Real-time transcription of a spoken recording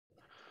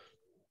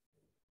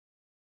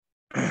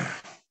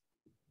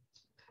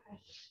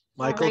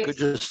Michael, Right.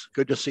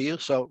 good to see you.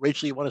 So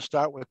Rachel, you want to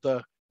start with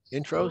the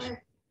intros?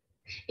 Sure.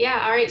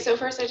 Yeah, all right. So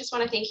first, I just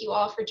want to thank you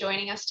all for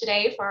joining us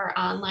today for our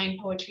online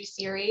poetry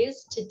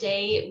series.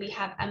 Today, we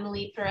have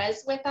Emily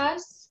Pérez with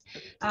us.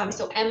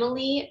 So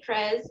Emily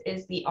Pérez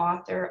is the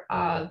author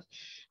of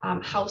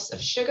House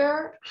of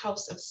Sugar,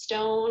 House of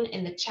Stone,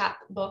 and the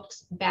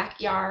chapbooks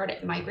Backyard,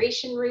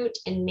 Migration Route,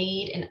 and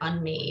Made and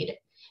Unmade.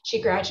 She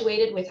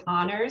graduated with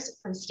honors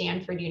from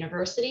Stanford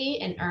University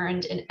and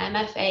earned an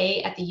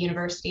MFA at the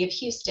University of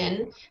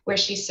Houston, where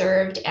she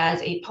served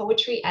as a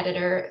poetry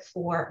editor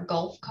for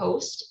Gulf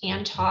Coast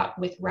and taught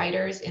with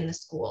writers in the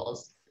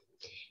schools.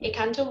 A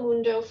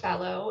CantoMundo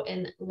Fellow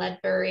and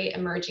Ledbury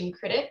Emerging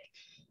Critic,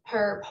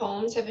 her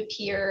poems have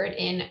appeared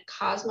in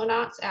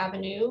Cosmonauts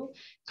Avenue,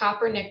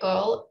 Copper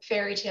Nickel,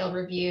 Fairy Tale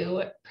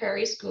Review,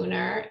 Prairie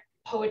Schooner,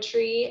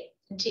 Poetry,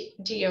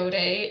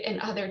 Diode, and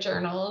other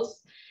journals.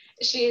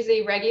 She is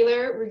a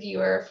regular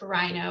reviewer for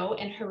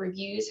RHINO, and her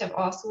reviews have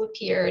also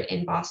appeared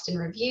in Boston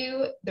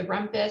Review, the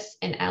Rumpus,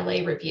 and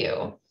LA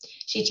Review.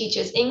 She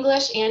teaches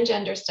English and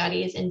gender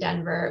studies in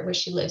Denver, where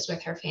she lives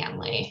with her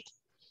family.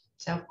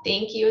 So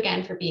thank you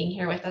again for being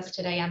here with us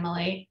today,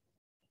 Emily.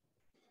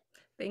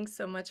 Thanks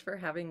so much for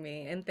having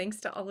me, and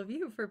thanks to all of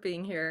you for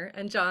being here.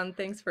 And John,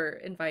 thanks for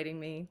inviting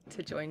me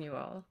to join you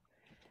all.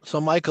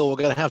 So Michael, we're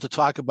going to have to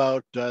talk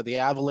about the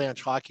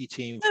Avalanche hockey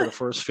team for the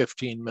first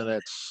 15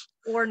 minutes.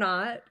 Or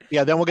not.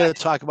 Yeah, then we're going to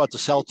talk about the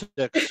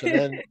Celtics, and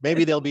then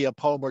maybe there'll be a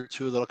poem or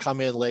two that'll come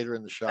in later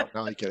in the show.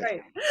 No, I'm kidding.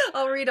 Right.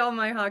 I'll read all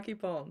my hockey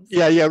poems.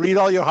 Yeah, read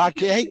all your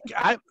hockey. Hey,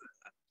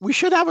 we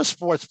should have a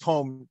sports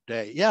poem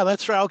day. Yeah,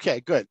 that's right.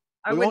 Okay, good.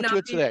 We won't do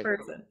it today.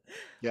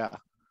 Yeah.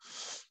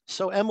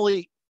 So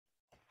Emily,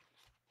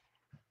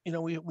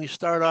 we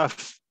start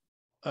off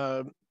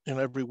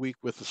every week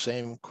with the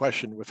same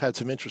question. We've had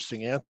some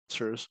interesting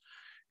answers.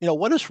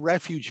 What does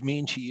refuge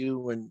mean to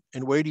you,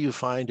 and where do you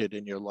find it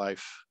in your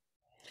life?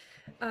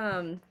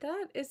 I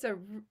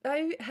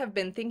have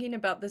been thinking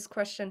about this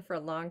question for a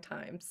long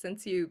time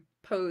since you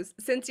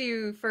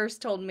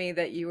first told me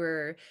that you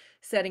were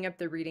setting up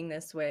the reading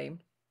this way.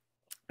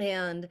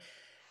 And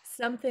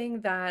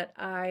something that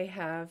I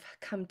have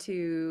come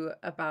to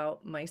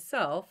about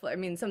myself, I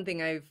mean,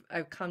 something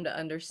I've come to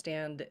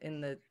understand in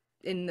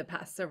the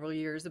past several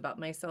years about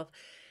myself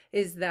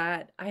is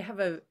that I have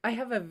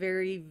a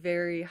very,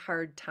 very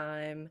hard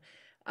time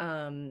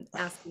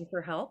asking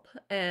for help,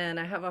 and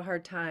I have a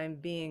hard time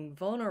being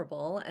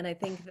vulnerable. And I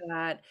think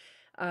that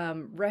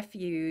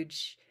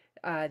refuge,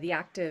 the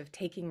act of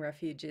taking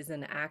refuge, is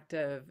an act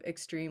of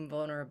extreme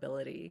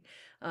vulnerability.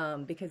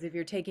 Because if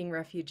you're taking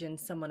refuge in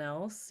someone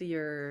else,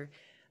 you're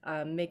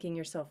making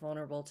yourself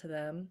vulnerable to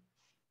them.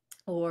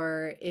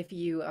 Or if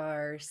you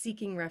are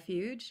seeking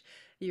refuge,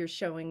 you're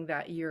showing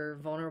that you're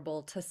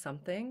vulnerable to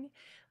something.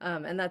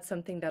 And that's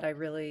something that I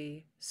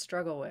really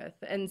struggle with.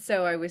 And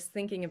so I was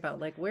thinking about,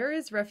 like, where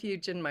is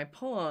refuge in my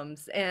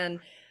poems? And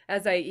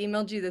as I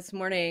emailed you this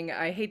morning,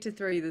 I hate to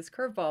throw you this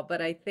curveball,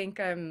 but I think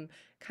I'm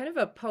kind of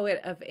a poet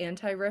of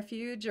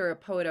anti-refuge, or a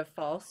poet of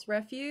false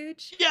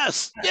refuge.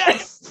 Yes.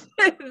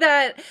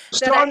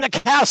 Storm the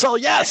castle.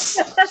 Yes.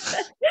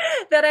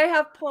 That I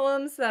have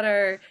poems that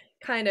are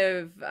kind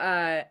of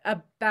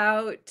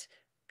about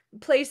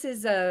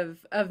places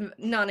of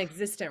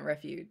non-existent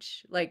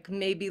refuge, like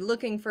maybe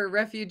looking for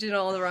refuge in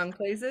all the wrong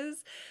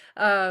places,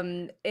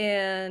 and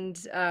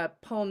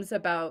poems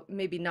about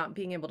maybe not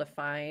being able to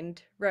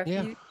find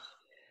refuge.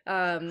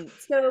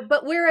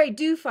 But where I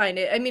do find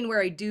it,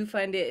 where I do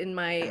find it in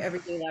my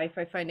everyday life,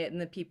 I find it in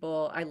the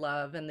people I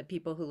love and the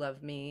people who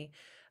love me.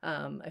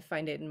 I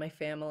find it in my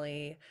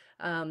family.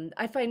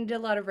 I find a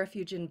lot of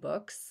refuge in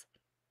books.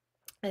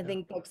 I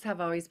think books have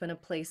always been a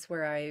place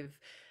where I've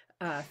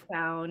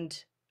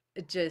found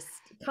just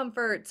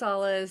comfort,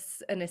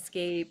 solace, and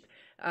escape.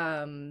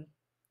 So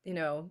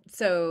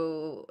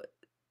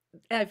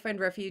I find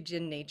refuge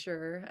in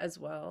nature as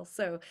well.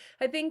 So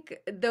I think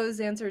those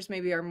answers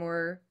maybe are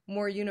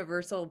more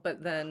universal,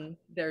 but then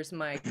there's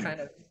my kind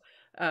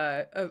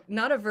of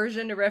not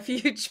aversion to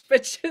refuge,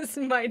 but just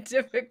my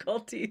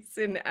difficulties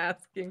in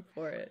asking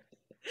for it.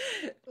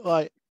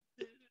 Well,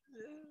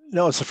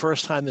 no, it's the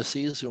first time this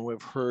season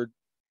we've heard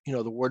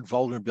the word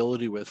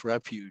vulnerability with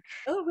refuge.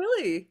 Oh,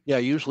 really? Yeah,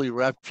 usually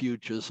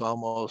refuge is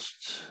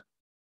almost,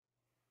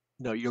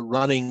 you're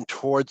running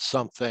towards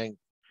something.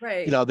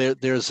 Right.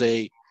 There's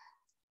a,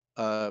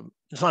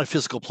 it's not a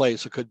physical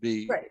place, it could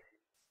be. Right.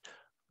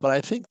 But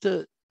I think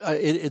that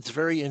it's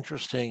very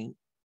interesting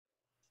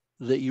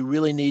that you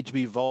really need to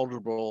be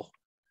vulnerable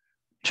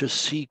to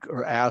seek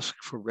or ask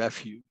for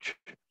refuge.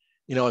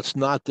 It's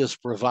not this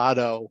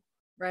bravado.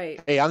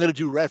 Right. Hey, I'm going to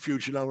do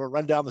refuge, and I'm going to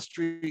run down the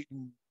street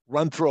and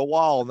run through a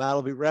wall, and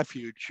that'll be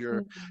refuge.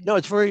 No,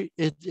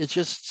 it's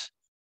just,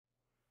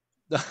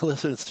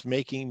 listen, it's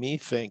making me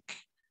think,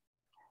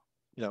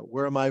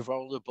 where am I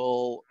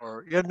vulnerable?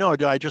 Or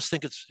I just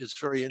think it's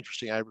very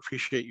interesting. I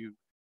appreciate you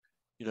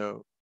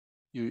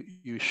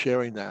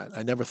sharing that.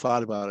 I never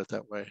thought about it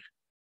that way.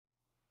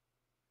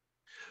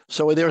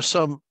 So are there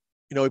some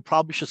we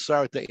probably should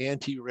start with the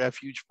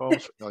anti-refuge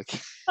poems. Like,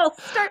 I'll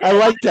start. I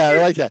like that.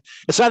 I like that.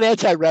 It's not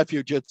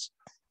anti-refuge. It's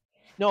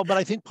no, but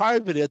I think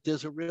part of it,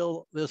 there's a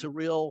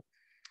real,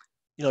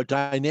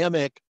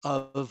 dynamic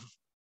of,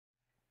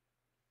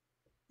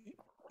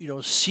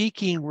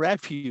 seeking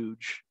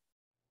refuge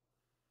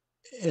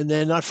and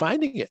then not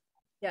finding it.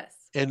 Yes.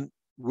 And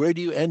where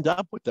do you end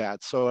up with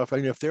that? So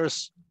if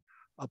there's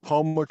a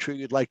poem or two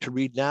you'd like to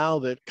read now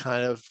that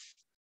kind of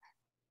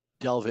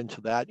delve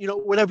into that,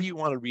 whatever you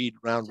want to read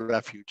around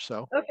refuge.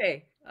 So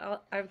okay,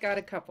 I've got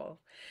a couple.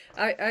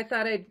 I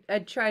thought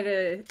I'd try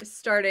to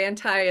start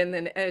anti and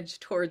then edge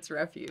towards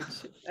refuge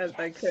as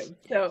I could.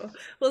 So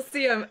we'll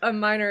see a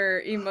minor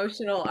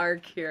emotional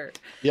arc here.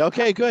 Yeah.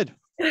 Okay. Good.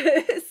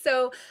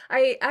 So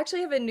I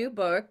actually have a new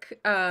book.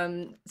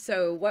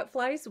 So What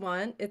Flies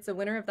Want. It's a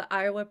winner of the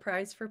Iowa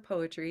Prize for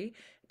Poetry.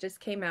 It just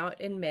came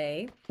out in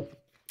May.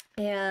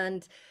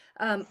 And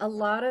a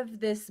lot of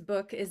this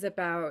book is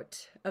about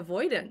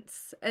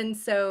avoidance. And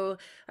so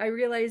I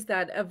realized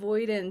that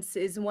avoidance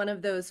is one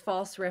of those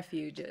false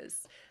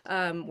refuges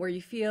where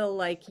you feel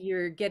like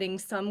you're getting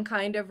some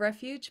kind of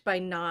refuge by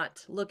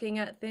not looking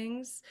at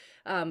things.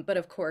 But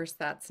of course,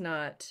 that's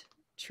not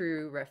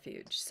true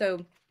refuge.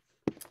 So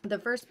the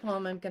first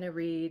poem I'm going to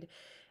read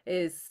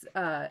is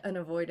an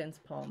avoidance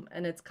poem,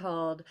 and it's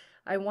called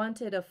I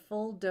Wanted a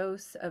Full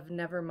Dose of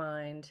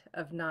Nevermind,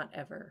 of Not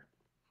Ever.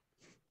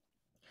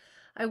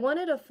 I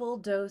wanted a full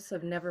dose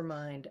of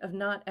nevermind, of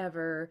not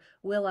ever,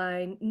 will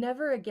I,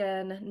 never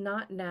again,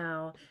 not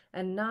now,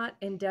 and not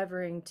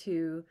endeavoring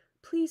to,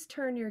 please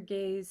turn your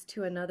gaze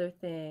to another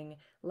thing,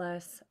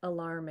 less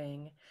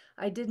alarming.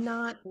 I did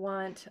not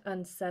want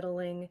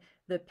unsettling,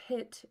 the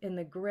pit in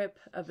the grip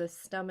of the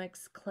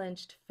stomach's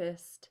clenched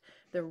fist,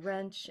 the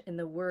wrench in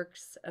the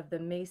works of the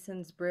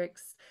mason's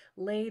bricks,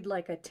 laid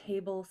like a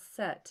table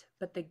set,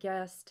 but the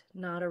guest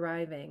not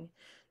arriving.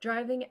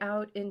 Driving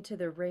out into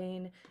the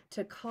rain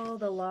to call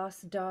the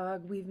lost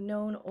dog we've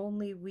known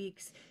only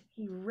weeks,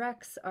 he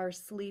wrecks our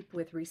sleep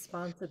with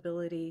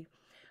responsibility.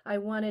 I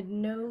wanted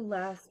no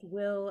last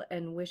will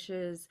and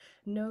wishes,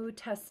 no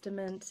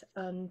testament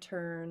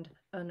unturned,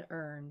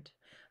 unearned.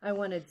 I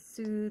wanted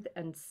soothe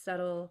and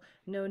settle,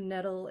 no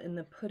nettle in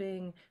the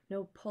pudding,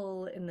 no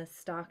pull in the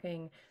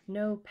stocking,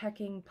 no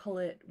pecking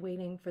pullet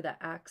waiting for the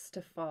axe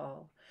to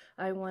fall.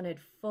 I wanted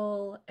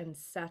full and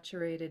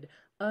saturated,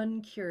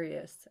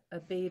 uncurious,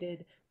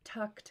 abated,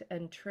 tucked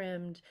and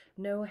trimmed,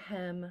 no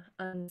hem,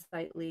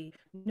 unsightly,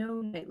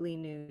 no nightly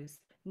news,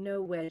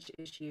 no wedge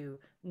issue,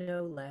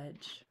 no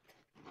ledge.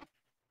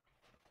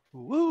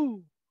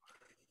 Woo.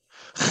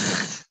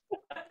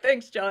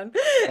 Thanks, John.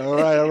 All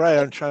right.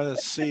 I'm trying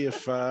to see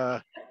if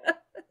I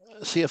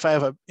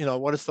have a,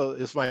 what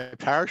is my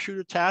parachute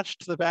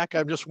attached to the back?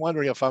 I'm just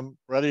wondering if I'm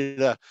ready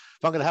to,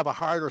 if I'm going to have a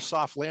hard or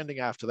soft landing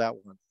after that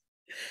one.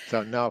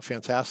 So no,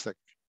 fantastic.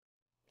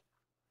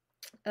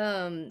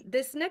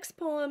 This next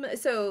poem,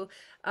 so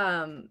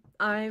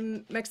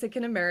I'm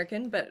Mexican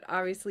American, but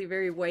obviously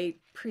very white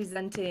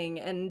presenting,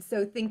 and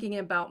so thinking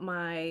about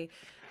my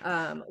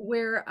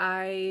where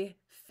I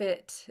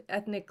fit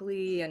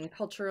ethnically and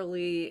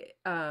culturally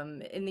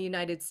in the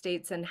United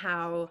States, and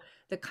how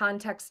the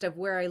context of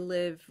where I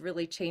live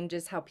really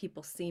changes how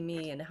people see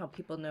me and how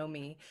people know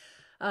me.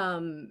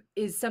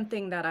 Is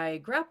something that I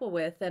grapple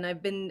with, and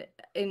I've been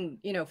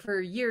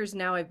for years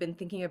now, I've been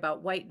thinking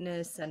about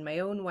whiteness and my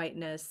own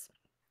whiteness,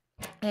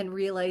 and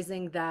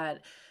realizing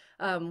that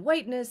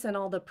whiteness and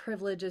all the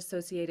privilege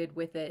associated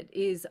with it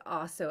is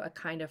also a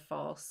kind of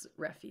false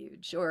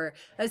refuge, or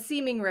a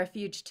seeming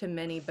refuge to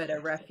many, but a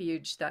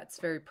refuge that's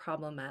very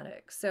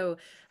problematic. So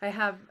I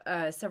have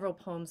several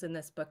poems in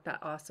this book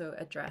that also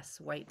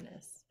address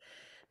whiteness.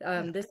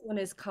 This one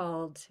is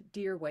called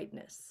Dear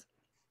Whiteness.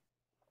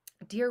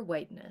 Dear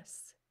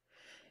whiteness,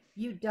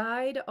 you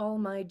dyed all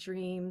my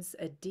dreams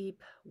a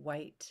deep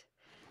white,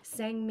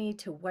 sang me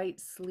to white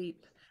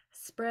sleep,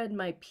 spread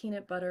my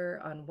peanut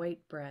butter on white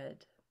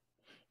bread.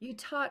 You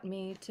taught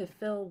me to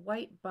fill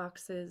white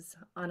boxes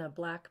on a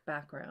black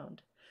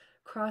background,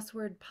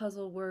 crossword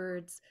puzzle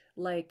words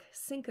like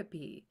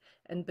syncope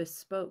and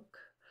bespoke.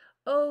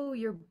 Oh,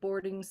 your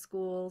boarding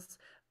schools,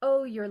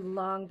 oh, your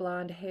long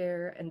blonde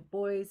hair and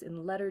boys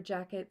in leather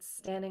jackets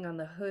standing on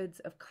the hoods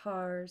of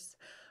cars.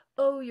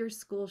 Oh, your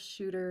school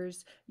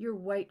shooters, your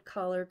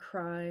white-collar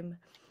crime.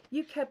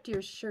 You kept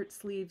your shirt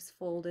sleeves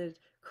folded,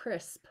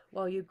 crisp,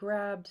 while you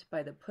grabbed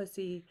by the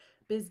pussy,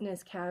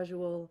 business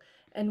casual,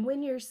 and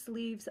when your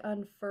sleeves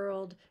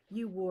unfurled,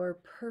 you wore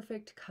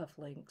perfect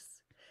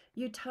cufflinks.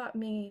 You taught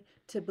me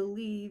to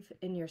believe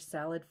in your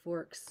salad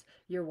forks,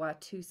 your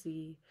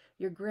Watusi,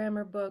 your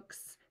grammar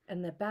books,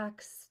 and the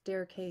back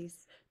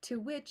staircase to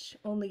which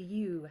only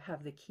you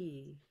have the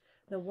key,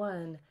 the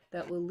one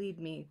that will lead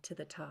me to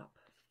the top.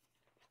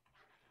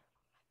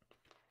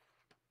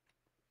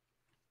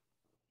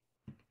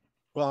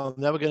 Well,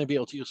 I'm never going to be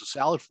able to use a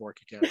salad fork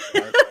again.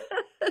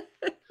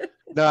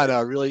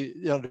 No, really,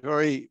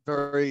 very,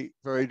 very,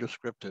 very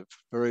descriptive.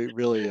 Very,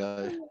 really.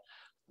 I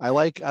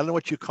don't know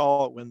what you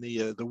call it when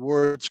the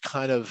words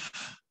kind of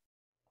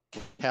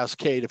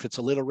cascade. If it's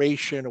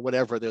alliteration or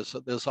whatever,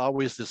 there's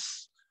always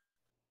this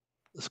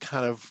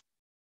kind of,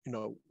 you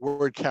know,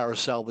 word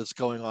carousel that's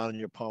going on in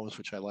your poems,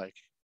 which I like.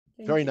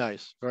 Very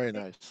nice, very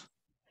nice.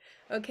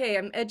 Okay,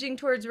 I'm edging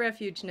towards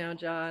Refuge now,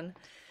 John.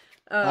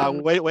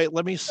 Wait,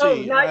 let me see. Oh,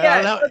 not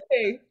yet.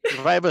 Okay.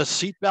 If I have a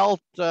seatbelt,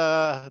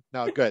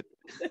 no, good.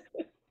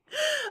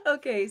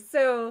 Okay,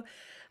 so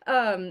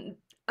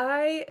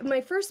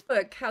my first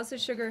book, House of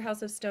Sugar,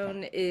 House of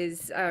Stone,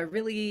 is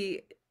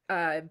really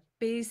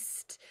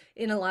based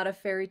in a lot of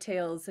fairy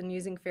tales and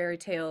using fairy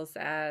tales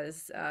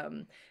as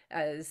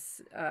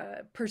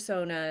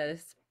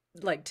personas,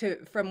 like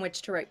from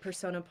which to write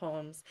persona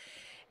poems.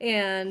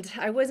 And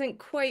I wasn't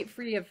quite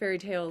free of fairy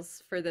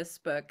tales for this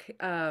book.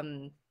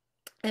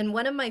 And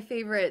one of my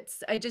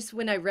favorites,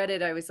 when I read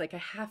it, I was like, I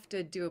have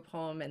to do a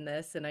poem in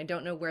this, and I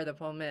don't know where the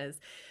poem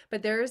is.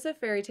 But there is a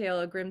fairy tale,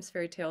 a Grimm's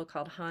fairy tale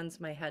called Hans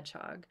My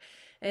Hedgehog.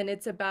 And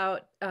it's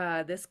about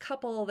this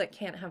couple that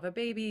can't have a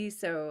baby.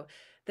 So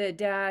the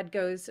dad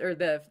goes, or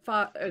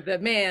the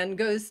man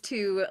goes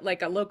to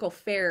like a local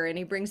fair, and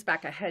he brings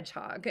back a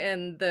hedgehog.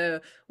 And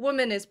the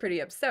woman is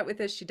pretty upset with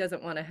this. She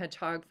doesn't want a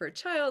hedgehog for a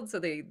child, so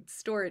they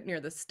store it near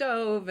the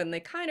stove, and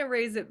they kind of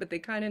raise it, but they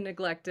kind of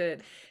neglect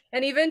it.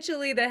 And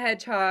eventually the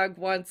hedgehog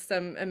wants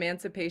some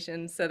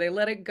emancipation, so they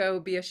let it go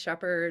be a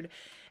shepherd.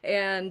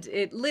 And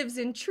it lives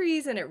in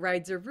trees, and it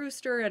rides a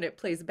rooster, and it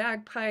plays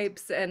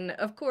bagpipes. And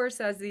of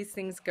course, as these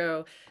things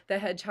go, the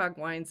hedgehog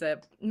winds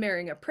up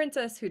marrying a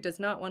princess who does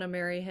not want to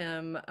marry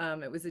him.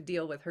 It was a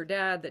deal with her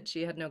dad that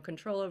she had no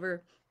control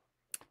over.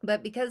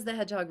 But because the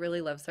hedgehog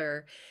really loves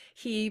her,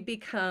 he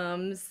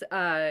decides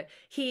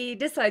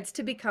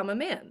to become a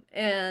man.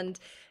 And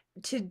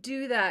to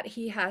do that,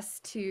 he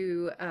has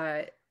to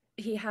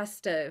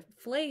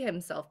flay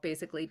himself,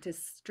 basically, to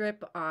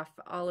strip off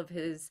all of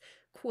his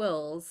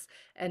quills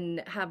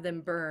and have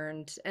them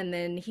burned, and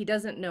then he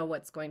doesn't know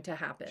what's going to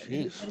happen.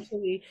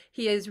 Eventually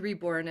he is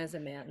reborn as a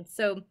man.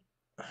 So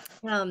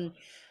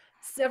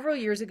several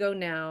years ago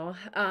now,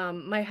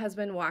 my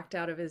husband walked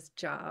out of his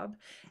job,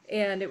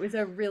 and it was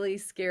a really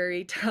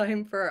scary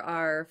time for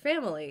our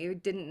family. We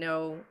didn't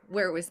know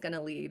where it was going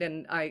to lead,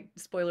 and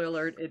spoiler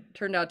alert, it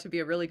turned out to be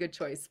a really good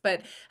choice.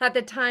 But at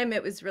the time,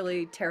 it was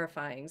really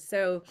terrifying.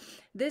 So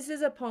this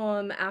is a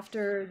poem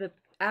after the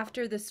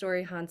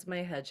story Hans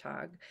My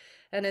Hedgehog,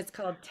 and it's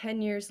called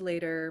 10 Years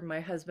Later,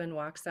 My Husband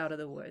Walks Out of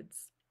the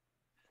Woods.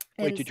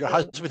 Wait, did your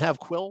husband have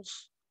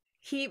quills?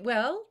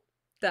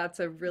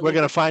 That's a really... We're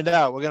going to find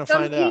out. We're going to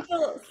find out.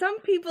 Some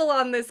people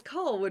on this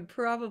call would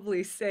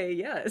probably say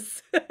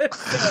yes.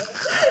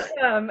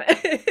 Yeah,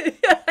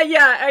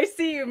 I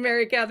see you,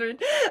 Mary Catherine.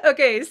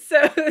 Okay,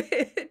 so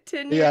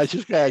 10 years... Yeah,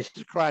 she's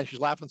crying. She's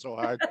laughing so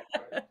hard.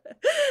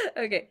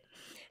 Okay.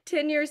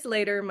 10 years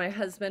later, my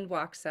husband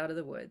walks out of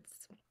the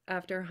woods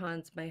after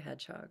Hans My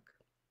Hedgehog.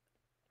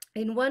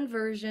 In one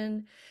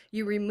version,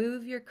 you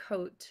remove your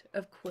coat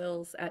of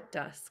quills at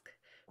dusk,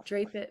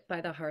 drape it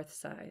by the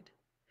hearthside.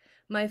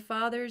 My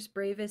father's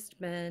bravest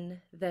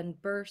men then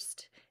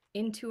burst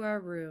into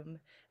our room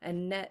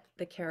and net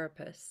the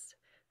carapace,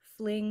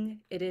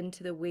 fling it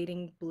into the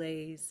waiting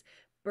blaze,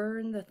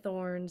 burn the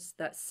thorns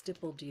that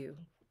stippled you.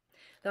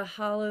 The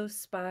hollow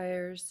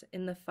spires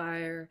in the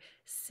fire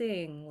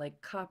sing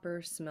like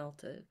copper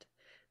smelted,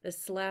 the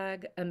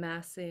slag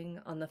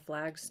amassing on the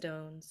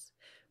flagstones,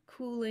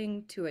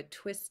 cooling to a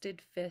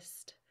twisted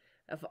fist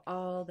of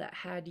all that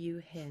had you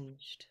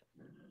hinged.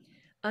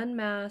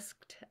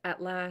 Unmasked,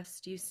 at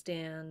last you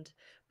stand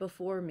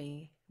before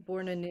me,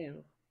 born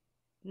anew,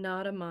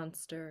 not a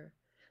monster,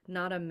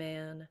 not a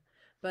man,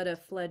 but a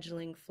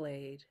fledgling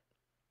flayed.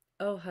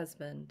 O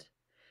husband,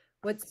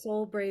 what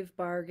soul-brave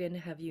bargain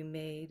have you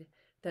made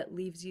that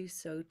leaves you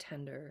so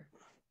tender?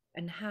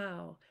 And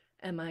how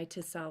am I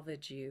to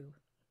salvage you?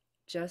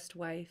 Just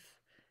wife,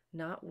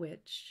 not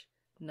witch,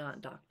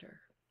 not doctor.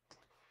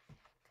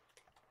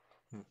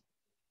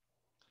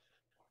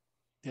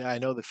 Yeah, I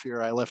know the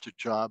fear. I left a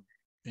job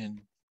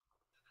in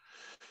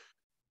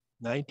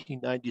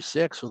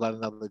 1996 without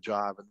another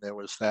job, and there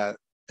was that.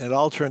 And it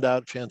all turned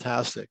out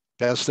fantastic.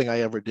 Best thing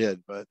I ever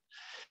did. But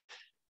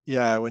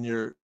yeah, when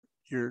you're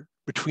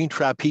between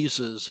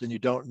trapezes and you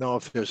don't know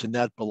if there's a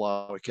net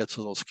below, it gets a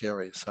little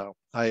scary. So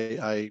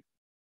I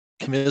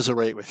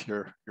commiserate with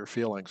your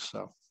feelings.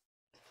 So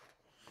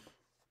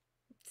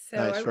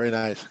nice, very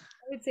nice.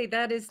 I would say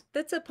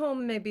that's a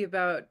poem maybe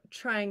about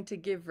trying to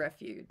give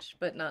refuge,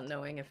 but not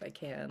knowing if I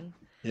can.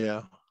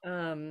 Yeah.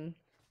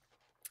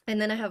 And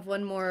then I have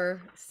one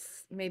more,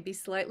 maybe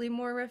slightly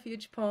more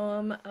refuge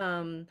poem.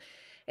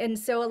 And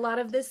so a lot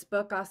of this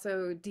book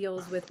also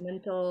deals with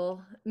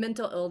mental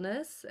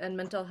illness and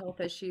mental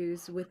health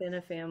issues within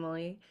a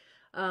family.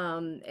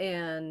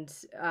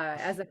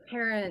 As a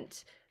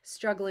parent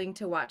struggling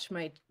to watch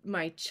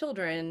my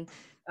children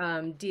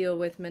deal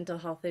with mental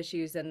health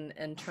issues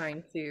and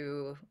trying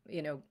to,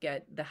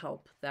 get the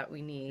help that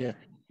we need.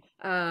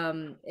 Yeah.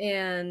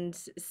 And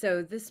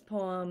so this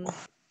poem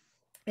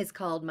is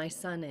called My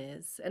Son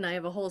Is, and I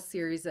have a whole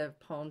series of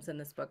poems in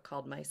this book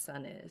called My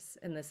Son Is,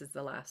 and this is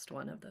the last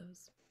one of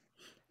those.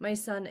 My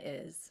son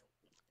is.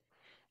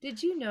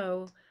 Did you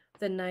know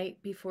the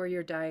night before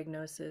your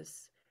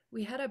diagnosis,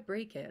 we had a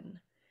break-in,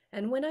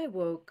 and when I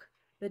woke,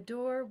 the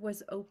door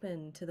was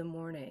open to the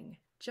morning,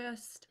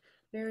 just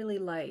barely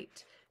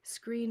light.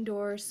 Screen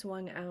door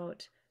swung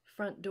out,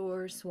 front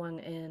door swung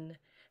in,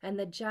 and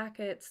the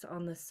jackets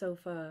on the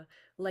sofa,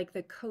 like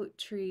the coat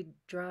tree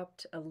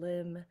dropped a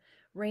limb,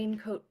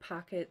 raincoat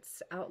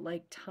pockets out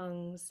like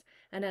tongues,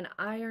 and an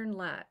iron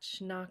latch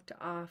knocked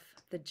off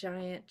the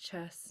giant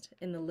chest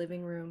in the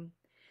living room.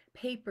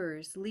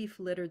 Papers leaf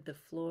littered the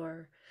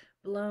floor,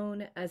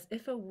 blown as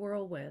if a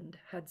whirlwind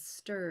had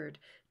stirred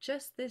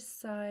just this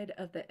side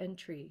of the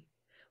entry.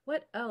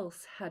 What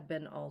else had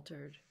been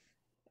altered?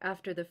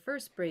 After the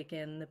first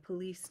break-in, the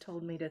police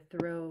told me to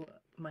throw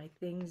my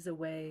things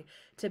away,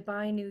 to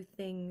buy new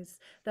things,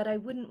 that I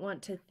wouldn't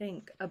want to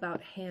think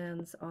about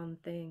hands on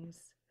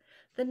things.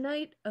 The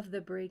night of the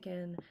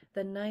break-in,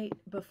 the night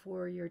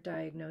before your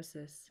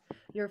diagnosis,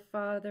 your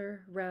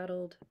father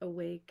rattled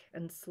awake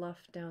and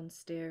sloughed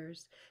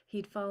downstairs.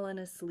 He'd fallen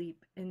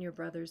asleep in your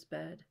brother's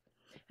bed.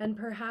 And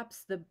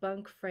perhaps the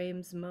bunk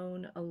frames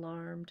moan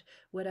alarmed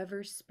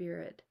whatever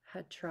spirit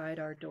had tried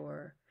our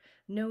door,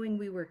 knowing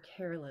we were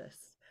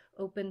careless,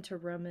 open to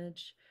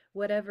rummage,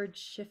 whatever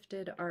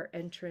shifted our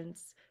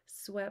entrance,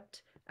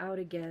 swept out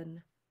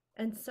again.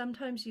 And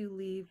sometimes you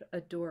leave a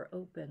door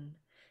open,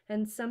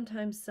 and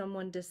sometimes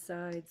someone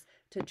decides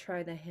to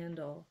try the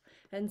handle,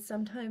 and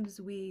sometimes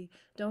we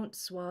don't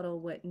swaddle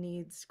what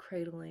needs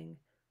cradling.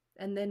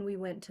 And then we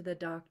went to the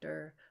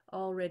doctor,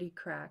 already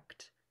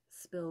cracked,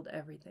 spilled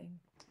everything.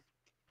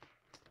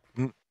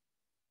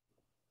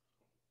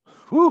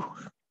 Whew.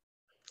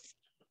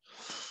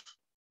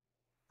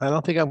 I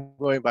don't think I'm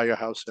going by your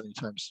house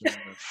anytime soon.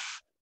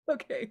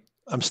 Okay.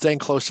 I'm staying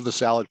close to the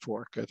salad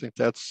fork. I think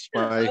that's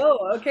my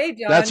okay,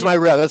 John. that's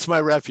my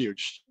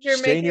refuge. You're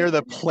Stay near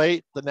the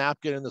plate, the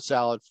napkin, and the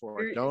salad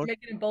fork. You're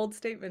making a bold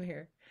statement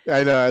here.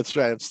 I know, that's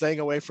right. I'm staying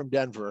away from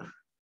Denver.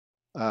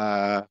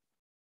 No,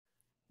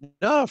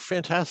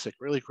 fantastic,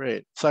 really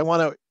great. So I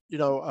want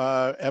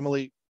to,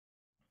 Emily,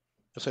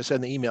 as I said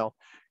in the email,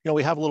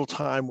 we have a little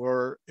time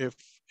where if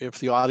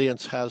the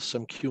audience has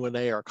some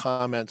Q&A or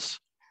comments,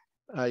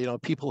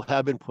 people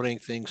have been putting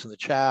things in the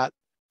chat.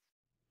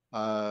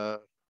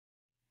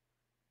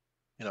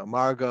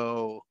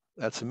 Margot,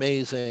 that's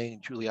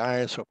amazing. Julie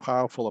Iron, so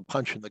powerful, a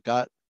punch in the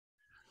gut.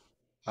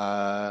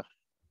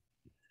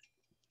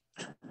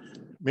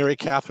 Mary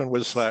Catherine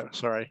was,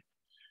 sorry.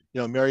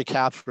 Mary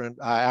Catherine,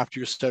 after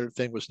you said her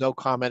thing, was no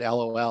comment,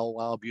 LOL,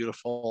 wow,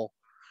 beautiful.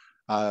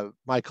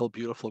 Michael,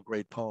 beautiful,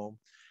 great poem.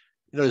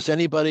 Does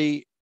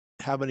anybody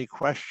have any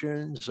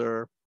questions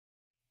or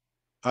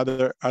are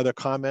there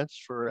comments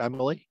for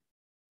Emily?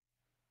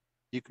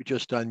 You could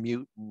just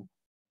unmute and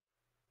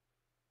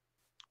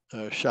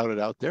shout it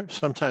out there.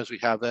 Sometimes we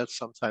have that,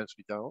 sometimes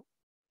we don't.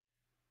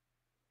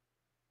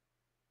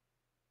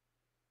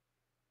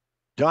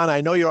 Don,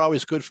 I know you're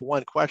always good for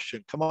one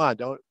question. Come on,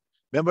 don't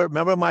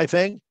remember my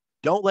thing?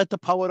 Don't let the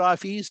poet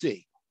off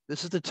easy.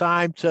 This is the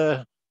time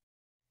to.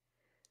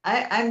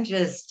 I'm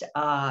just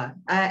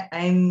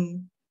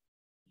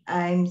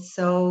I'm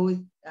so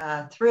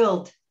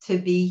thrilled to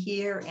be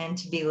here and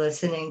to be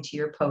listening to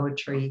your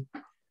poetry.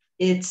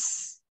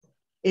 It's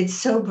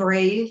so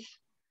brave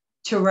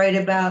to write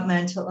about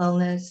mental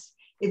illness.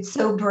 It's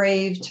so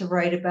brave to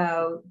write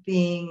about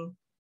being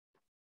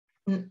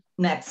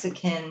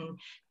Mexican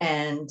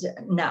and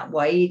not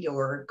white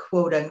or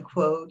quote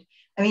unquote.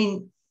 I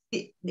mean,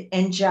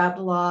 and job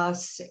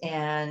loss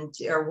and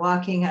or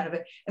walking out of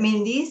it. I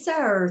mean, these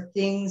are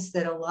things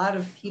that a lot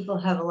of people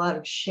have a lot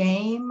of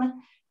shame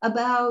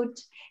about.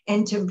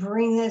 And to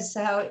bring this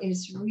out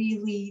is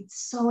really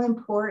so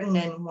important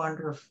and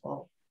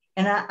wonderful.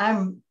 And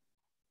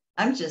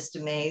I'm just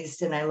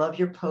amazed, and I love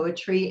your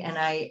poetry. And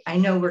I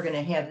know we're going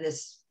to have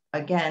this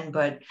again,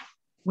 but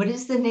what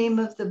is the name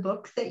of the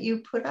book that you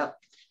put up?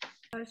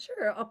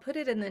 Sure, I'll put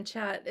it in the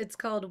chat. It's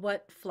called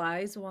What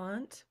Flies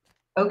Want.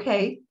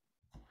 Okay,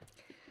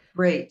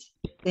 great,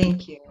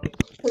 thank you.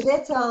 So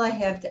that's all I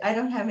have. I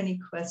don't have any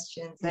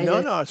questions.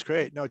 No, it's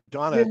great. No,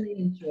 Donna. Really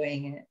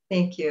enjoying it.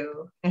 Thank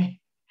you.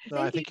 No,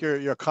 I think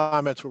your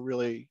comments were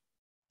really,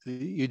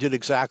 you did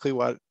exactly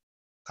what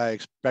I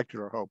expected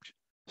or hoped.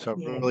 So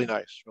yeah. Really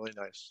nice, really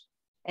nice.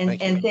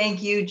 And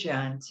thank you,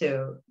 John,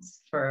 too,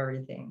 for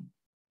everything.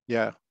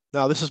 Yeah.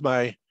 Now this is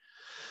my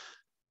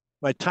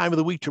time of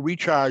the week to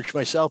recharge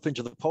myself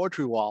into the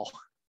poetry wall.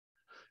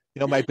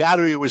 My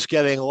battery was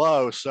getting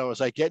low. So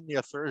as I get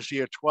near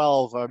Thursday at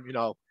 12,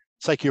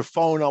 it's like your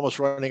phone almost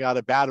running out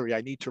of battery.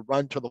 I need to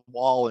run to the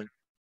wall. And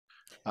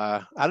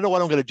I don't know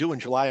what I'm going to do in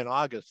July and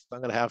August.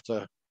 I'm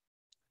going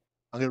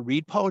to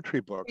read poetry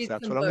books.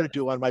 That's what I'm going to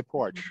do on my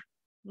porch.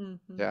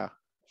 Mm-hmm. Yeah,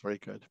 very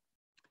good.